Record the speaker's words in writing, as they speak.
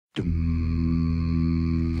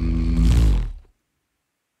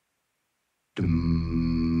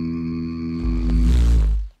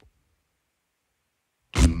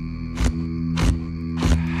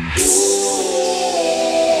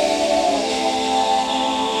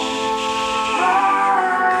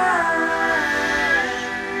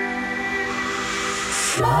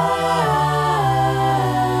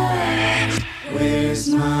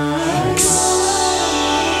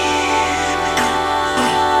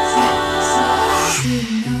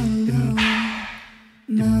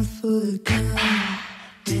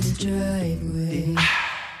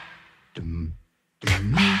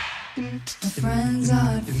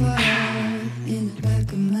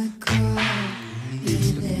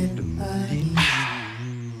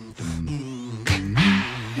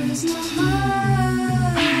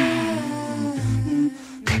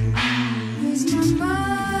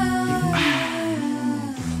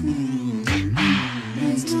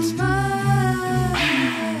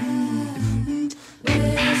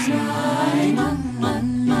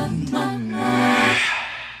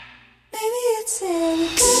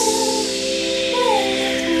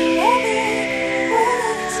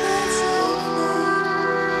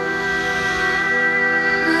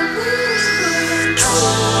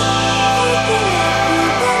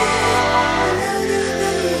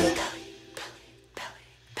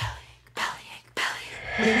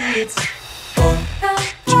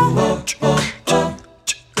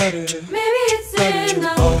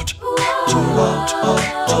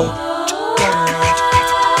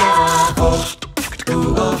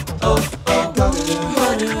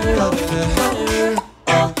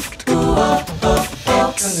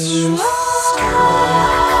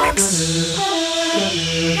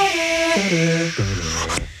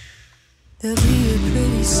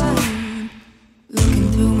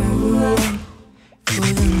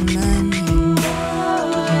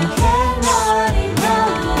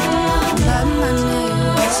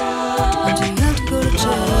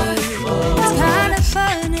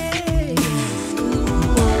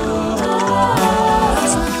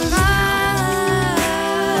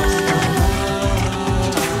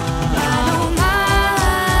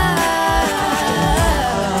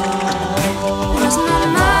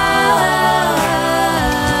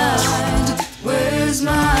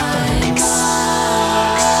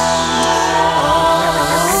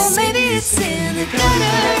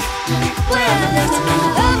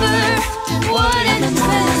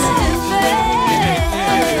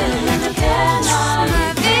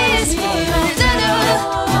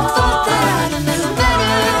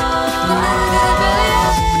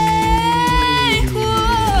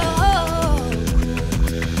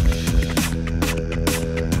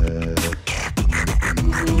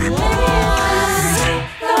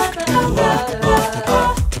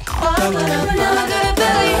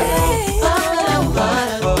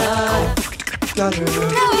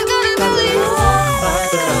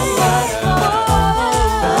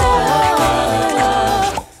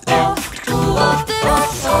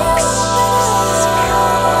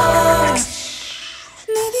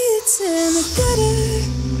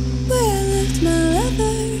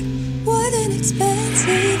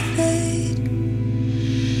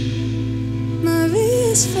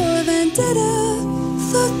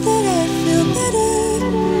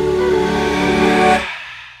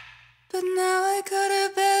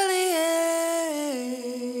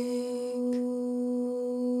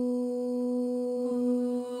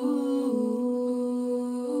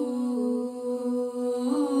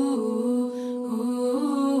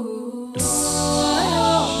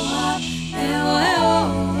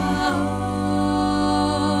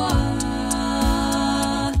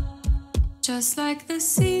Just like the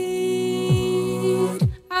seed,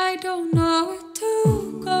 I don't know where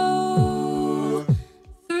to go.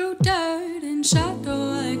 Through dirt and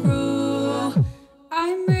shadow I grow.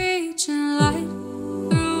 I'm reaching light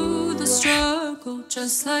through the struggle.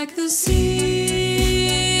 Just like the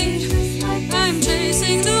seed, I'm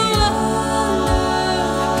chasing the wonder.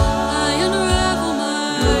 I unravel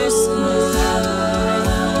myself,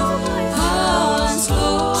 all in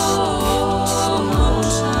slow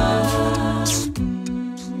motion.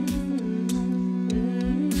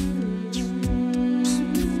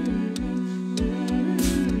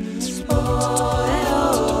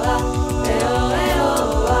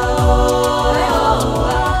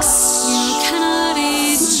 You cannot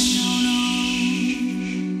eat my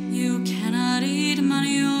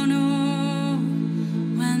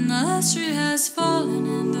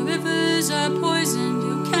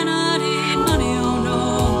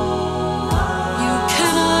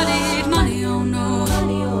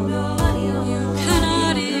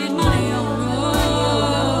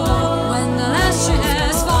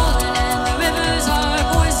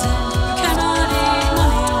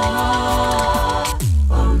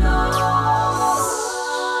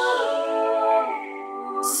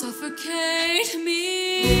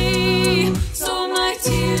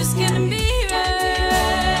tears can be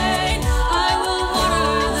rain. I will water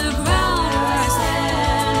the ground where I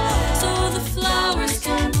stand, so the flowers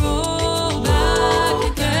can grow back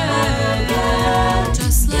again.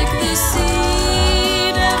 Just like the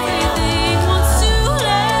seed, everything wants to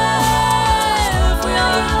live. We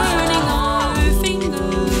are burning our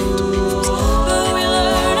fingers, but we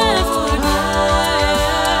learn and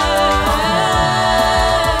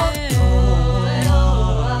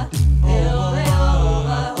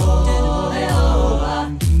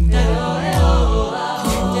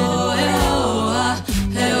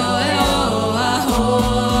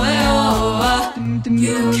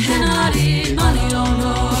you cannot eat money, oh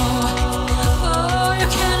no. Oh, you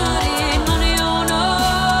cannot eat money, oh no.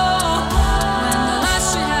 When the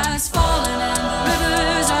last tree has fallen and the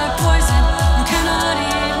rivers are poisoned, you cannot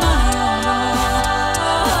eat money, oh no.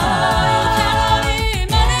 Oh, you cannot eat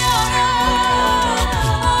money, oh no.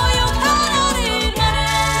 Oh, you cannot eat money,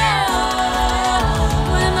 oh no.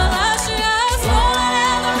 When the last tree has fallen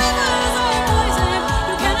and the rivers are poisoned,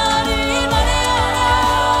 you cannot eat money, oh no.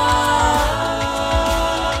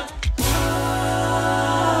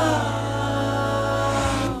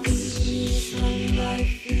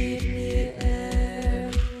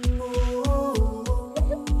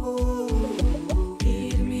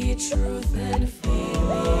 Feed me truth and feed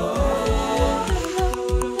me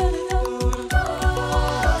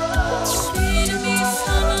feed me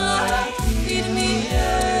sunlight, feed me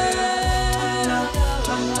air.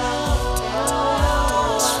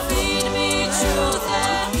 Feed me truth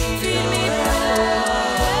and feed me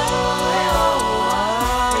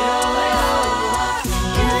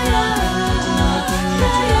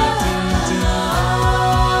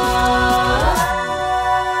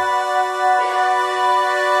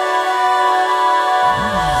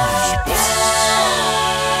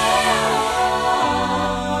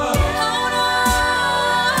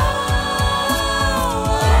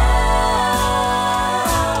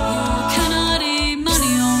You cannot eat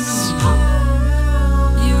money, oh no.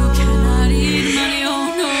 You cannot eat money, oh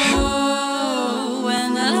no.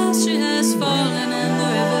 When the last tree has fallen and the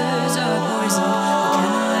rivers are poisoned, you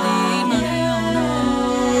cannot eat money, oh no.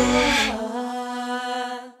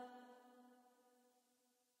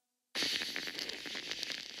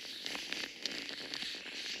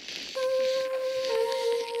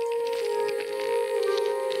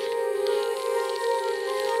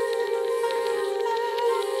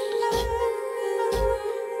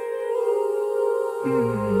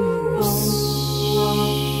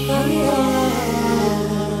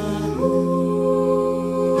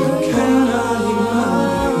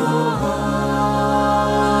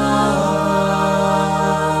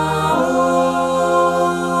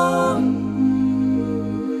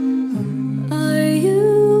 Are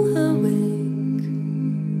you awake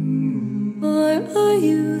or are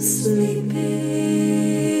you sleeping?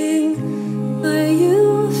 Are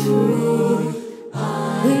you free?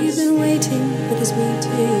 We've been waiting for this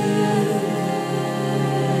meeting.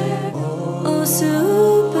 Oh,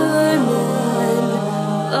 Superman,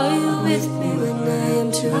 are you with me when I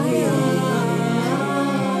am trying?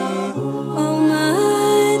 Oh,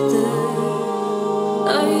 Mother,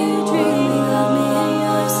 are you dreaming of me in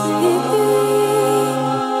your sleep?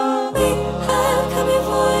 We have come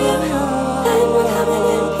before you, and we're coming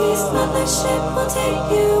in peace. Not the ship will take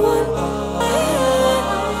you on.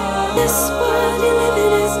 This world you live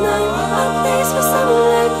in is not a place for someone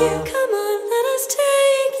like you. Come on, let us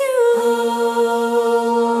take you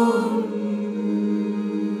home.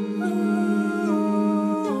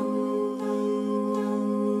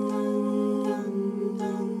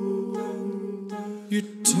 You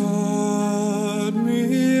taught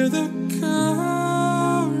me the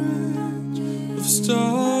courage of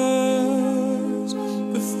stars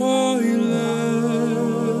before you left.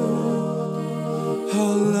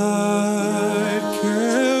 How light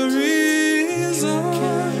carries on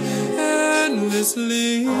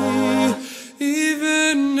endlessly,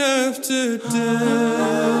 even after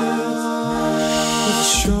death. With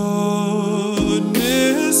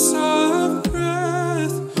shortness of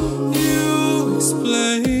breath, you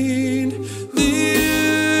explained the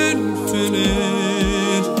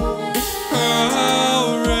infinite.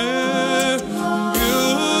 How rare and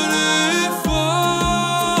beautiful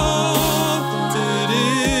it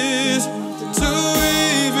is to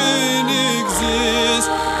even exist.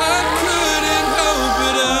 I couldn't help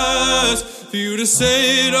but ask for you to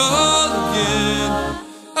say it all again.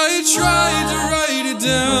 I tried to write it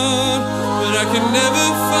down, but I could never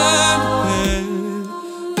find a pen.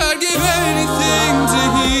 I'd give anything to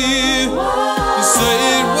hear you say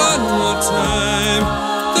it one more time,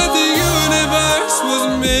 that the universe was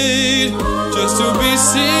made just to to be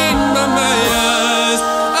seen by my eyes.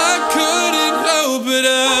 I couldn't help but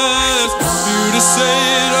ask for you to say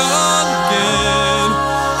it all again.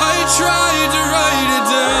 I tried to write it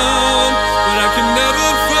down, but I can never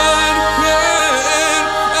find a pen.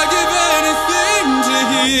 I give anything to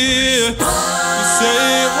hear you say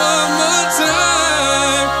it one more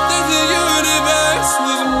time, that the universe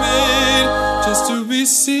was made just to be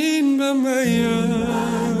seen by my eyes.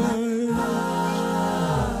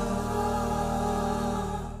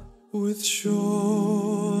 With shortness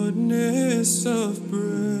of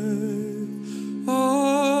breath,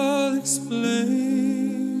 I'll explain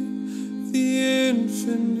the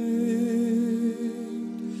infinite,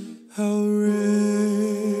 how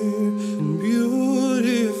rare and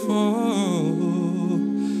beautiful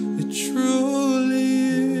it truly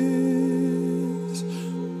is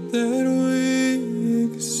that we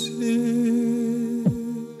exist.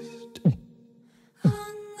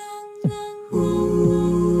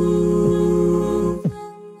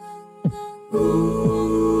 Ooh.